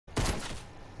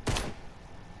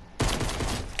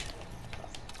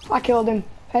I killed him.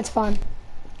 That's fine.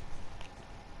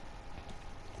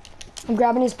 I'm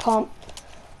grabbing his pump.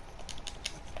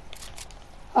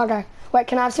 Okay. Wait,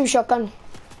 can I have some shotgun?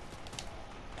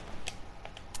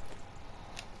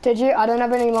 Did you? I don't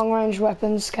have any long range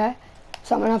weapons, okay?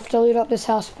 So I'm gonna have to loot up this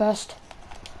house first.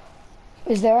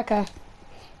 Is there? Okay.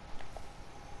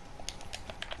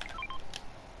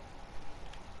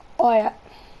 Oh yeah.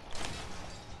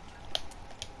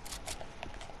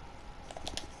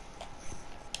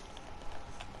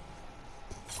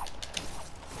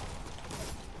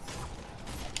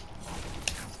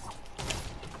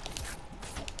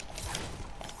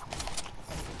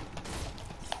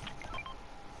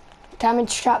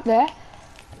 Damage trap there.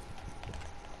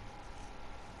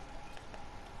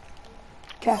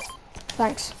 Okay,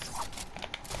 thanks.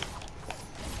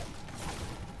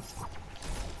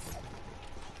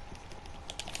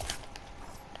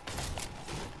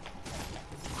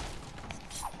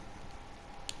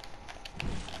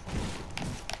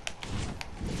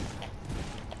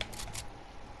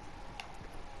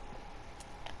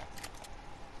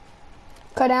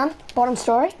 Go down, bottom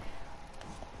story.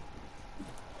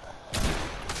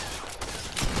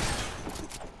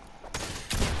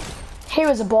 He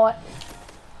was a bot.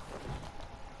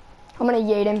 I'm gonna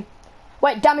yeet him.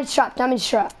 Wait, damage trap, damage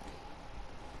trap.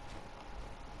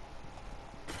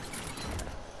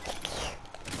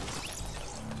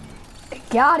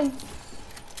 Got him.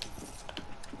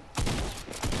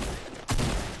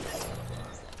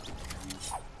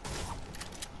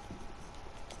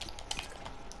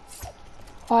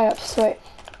 Oh, yeah, sweet.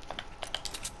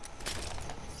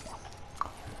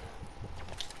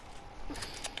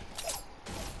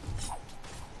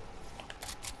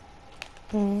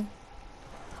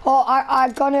 Oh, I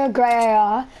got a grey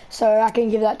AR, so I can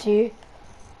give that to you.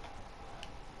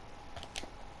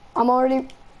 I'm already...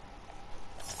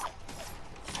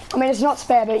 I mean, it's not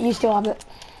spare, but you still have it.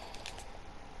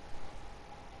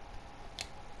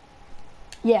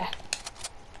 Yeah.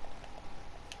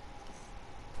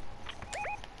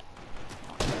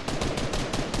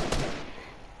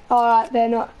 Alright,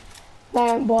 they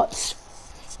aren't bots.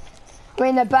 I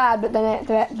mean, they're bad, but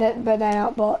they're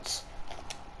not bots.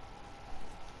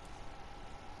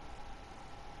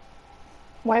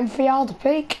 Waiting for y'all to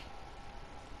peek.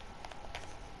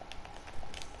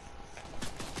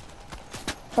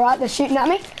 Alright, they're shooting at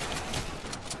me.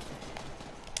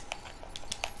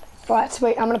 Alright,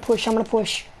 sweet, I'm gonna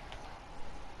push.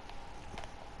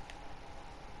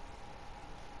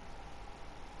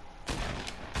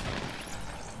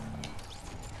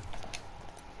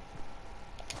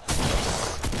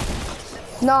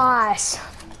 Nice.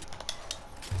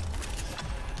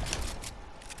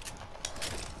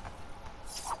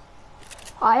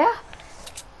 Oh yeah?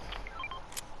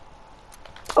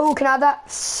 Oh, can I have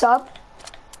that sub?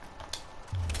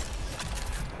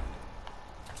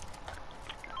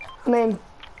 I mean,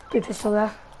 good pistol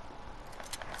there.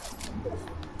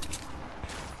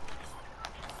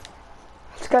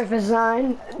 Let's go for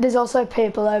zone. There's also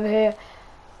people over here.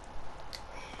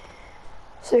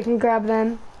 So you can grab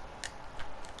them.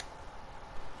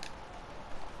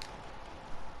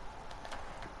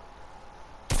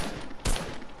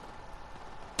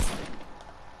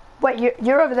 Wait,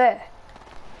 you're over there.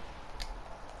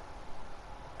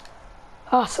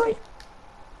 Oh, sweet.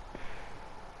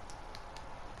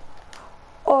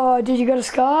 Oh, did you get a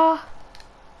scar?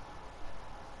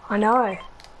 I know.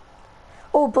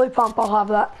 Oh, blue pump, I'll have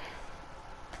that.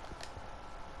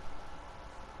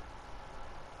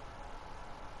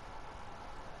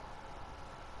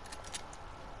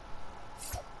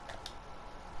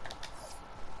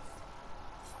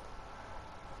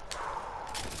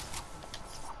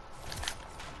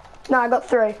 No, I got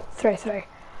three.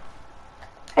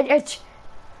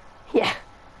 Yeah.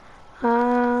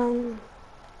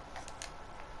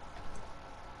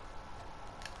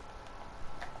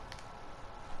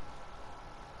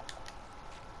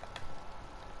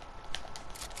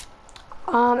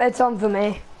 It's on for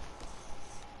me.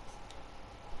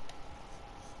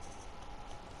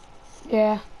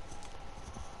 Yeah.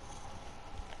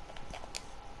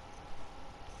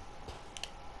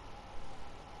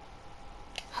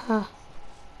 Huh.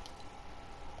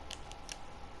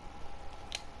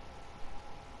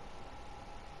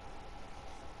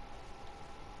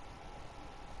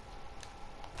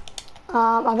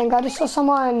 I think I just saw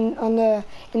someone in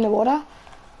the water.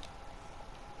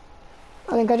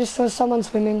 I think I just saw someone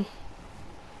swimming.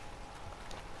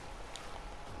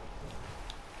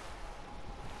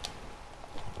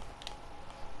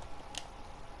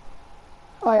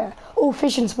 Oh yeah. Oh,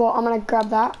 fishing spot. I'm gonna grab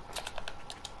that.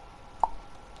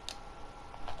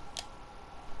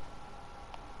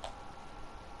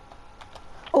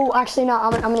 Oh, actually no,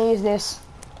 I'm gonna use this.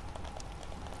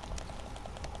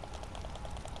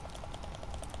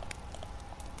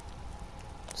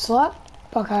 Slurp?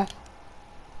 Okay.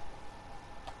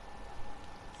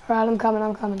 Alright, I'm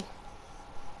coming.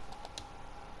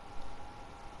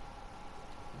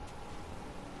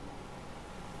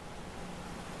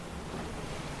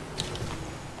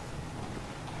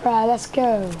 Right, let's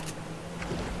go.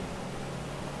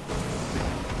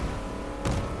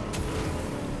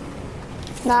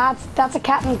 Nah, that's a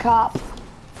captain carp.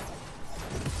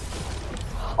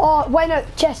 Oh, wait, no,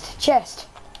 chest.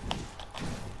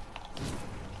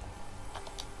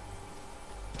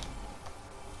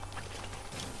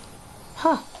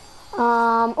 Huh.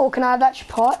 Oh, can I have that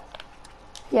pot?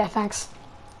 Yeah, thanks.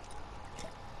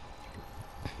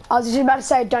 I was just about to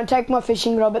say, don't take my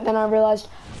fishing rod, but then I realized,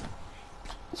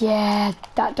 yeah,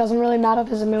 that doesn't really matter.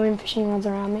 There's a million fishing rods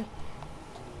around me.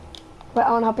 Wait,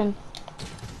 I want to hop in.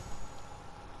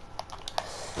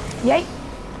 Yay!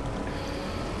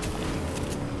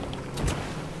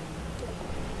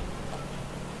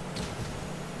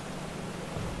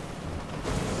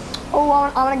 Oh,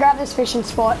 I want to grab this fishing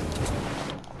spot.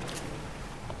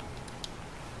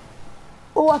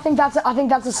 Oh, I think that's a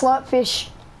slurp fish.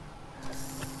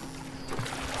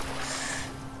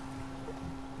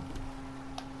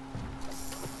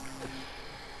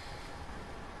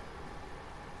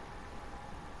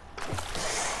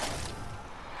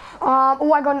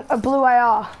 Oh, I got a blue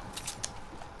AR.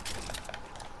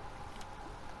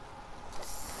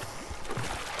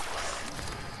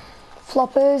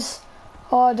 Floppers.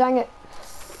 Oh, dang it.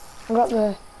 I got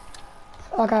the...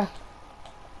 Okay.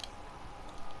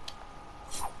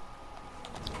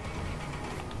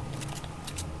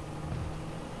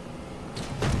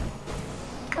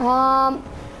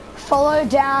 Follow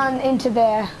down into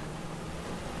there.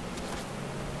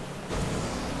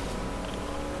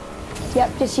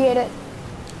 Yep, just hit it.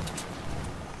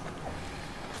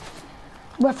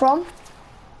 Where from?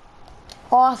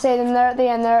 Oh, I see them. They're at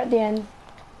the end.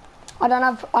 I don't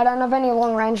have any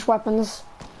long range weapons.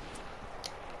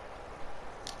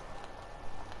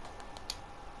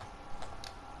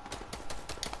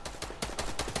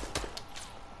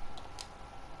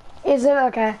 Is it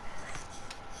okay?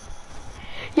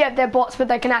 Yeah, they're bots, but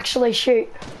they can actually shoot.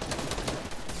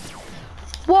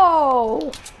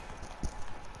 Whoa!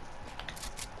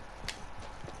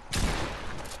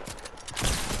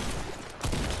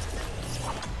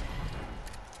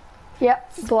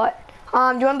 Yep, but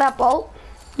do you want that bolt?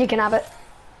 You can have it.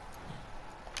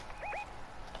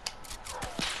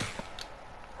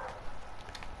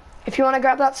 If you want to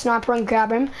grab that sniper and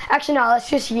grab him. Actually, no, let's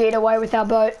just yeet away with our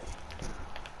boat.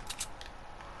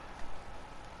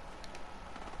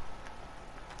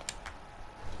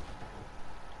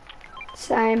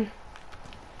 Same.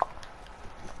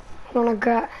 I want to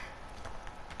go.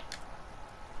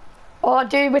 Oh,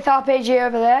 dude, with RPG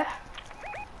over there.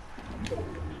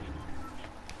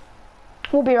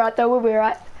 We'll be right though, we'll be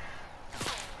right.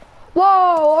 Whoa,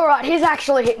 alright, he's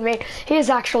actually hitting me. He's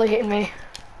actually hitting me.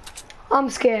 I'm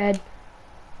scared.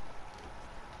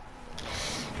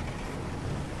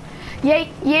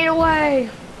 Yeet away.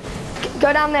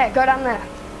 Go down there, go down there.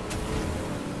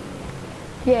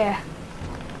 Yeah.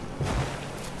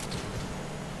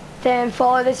 Then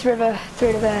follow this river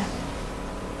through to there.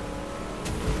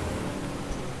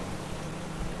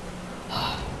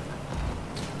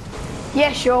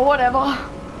 Yeah, sure, whatever.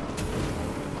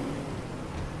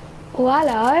 Oh,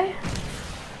 hello.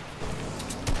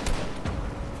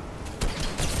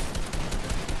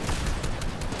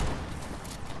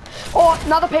 Oh,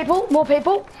 another people, more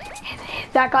people.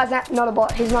 That guy's not a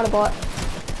bot, he's not a bot.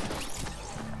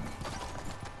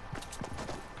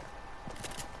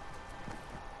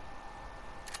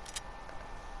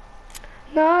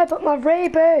 No, but my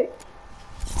reboot.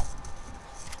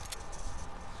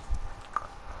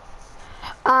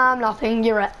 Nothing,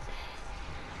 you're right.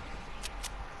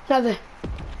 Another.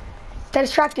 They're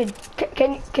distracted.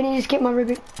 Can you just get my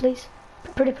reboot, please?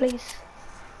 Pretty please.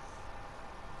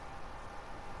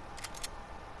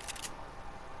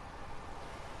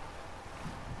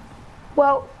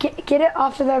 Well, get it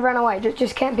after they run away.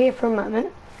 Just camp here for a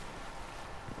moment.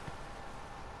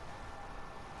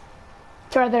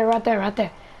 It's right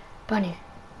there. Bunny.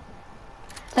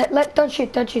 Don't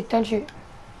shoot.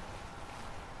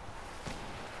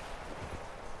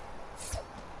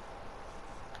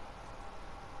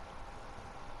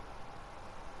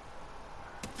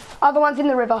 Other one's in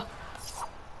the river.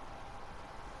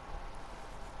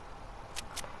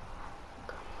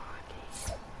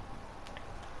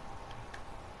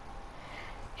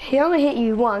 He only hit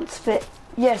you once, but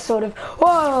yeah, sort of.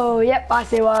 Whoa, yep, I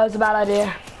see why it was a bad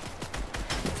idea.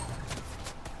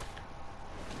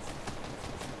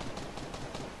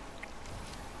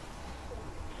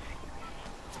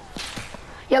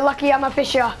 You're lucky I'm a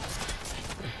fisher.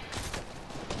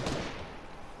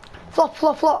 Flop,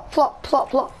 flop, flop, flop, flop,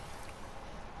 flop.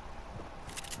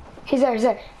 He's there, he's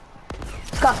there.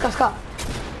 Scott, Scott, Scott.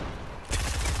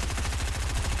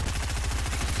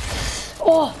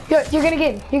 Oh, you're gonna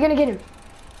get him. You're gonna get him.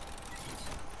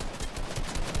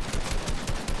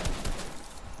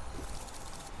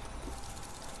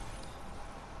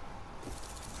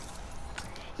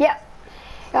 Yep.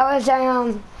 That was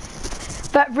a,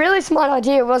 but really smart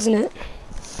idea, wasn't it?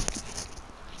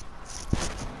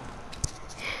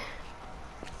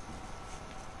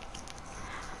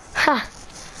 Ha.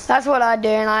 That's what I'd do,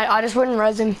 and I just wouldn't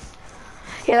res him.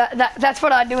 Yeah, that's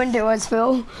what I'd do in duos,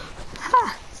 Phil.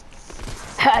 Ha.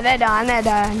 They're done, they're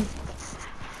done.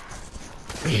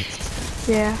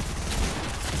 Yeah.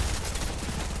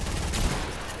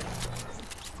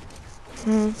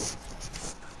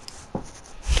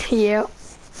 Yep.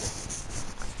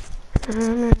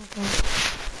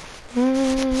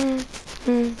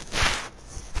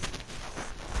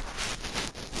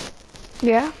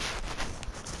 Yeah.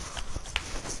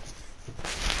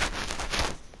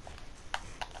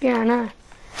 Yeah, I know.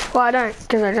 Well, I don't,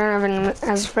 because I don't have him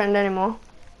as a friend anymore.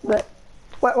 But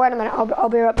wait a minute. I'll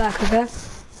be right back. Okay.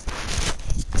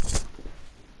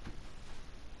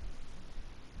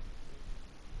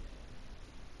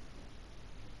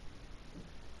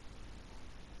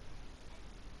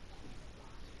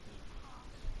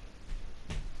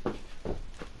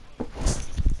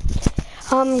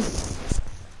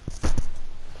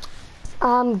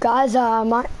 Guys, I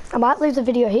might leave the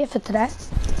video here for today.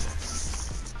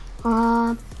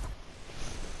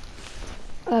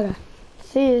 Okay.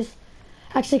 See you.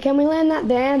 Actually, can we land that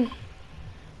van?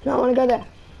 I don't want to go there.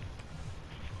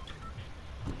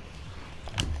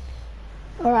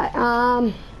 Alright,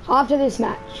 after this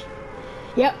match.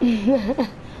 Yep.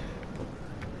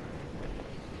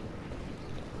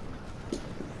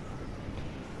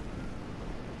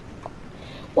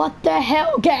 What the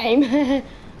hell, game?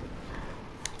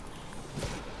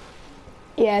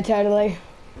 Yeah, totally.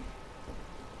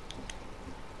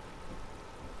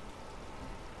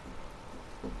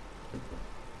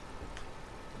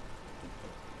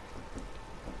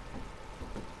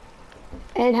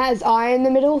 And has I in the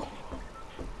middle.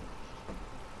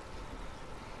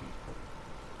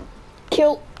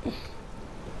 Kill.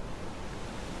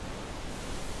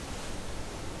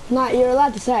 No, you're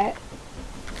allowed to say it.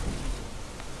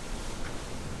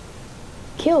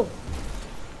 Kill.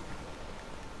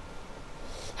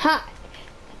 Ha!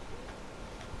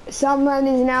 Someone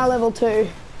is now level 2.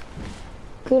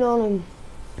 Good on him.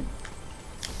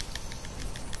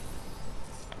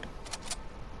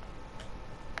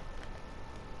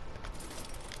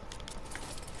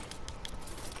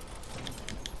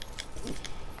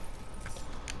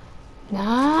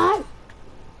 Nah.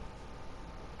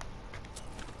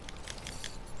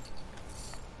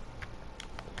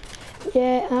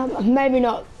 Yeah, maybe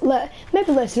not.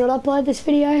 Maybe let's not upload this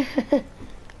video.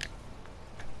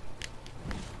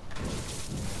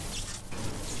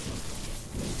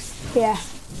 Yeah.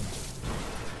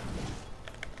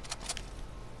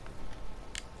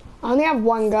 I only have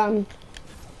one gun.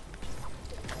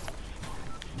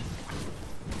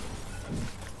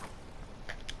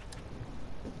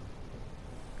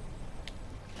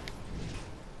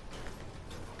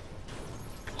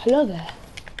 Hello there.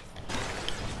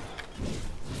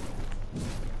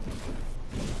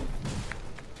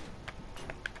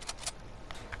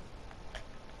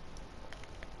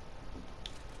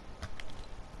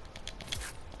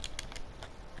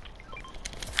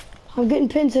 I'm getting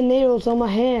pins and needles on my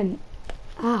hand.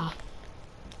 Ah.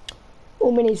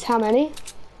 All minis, how many?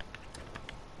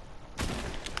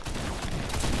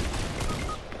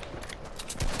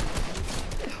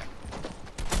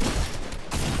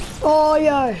 Oh,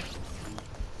 yo.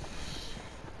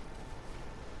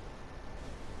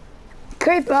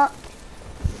 Creeper.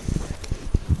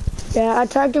 Yeah, I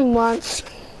tagged him once.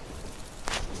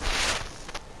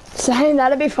 Saying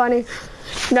that'd be funny.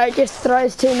 No, it just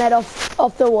throws teammate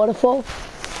off the waterfall.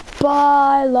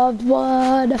 Bye, loved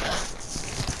one.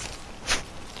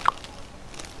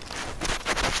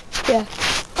 Yeah.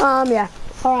 Yeah.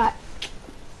 Alright.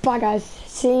 Bye, guys.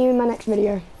 See you in my next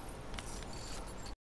video.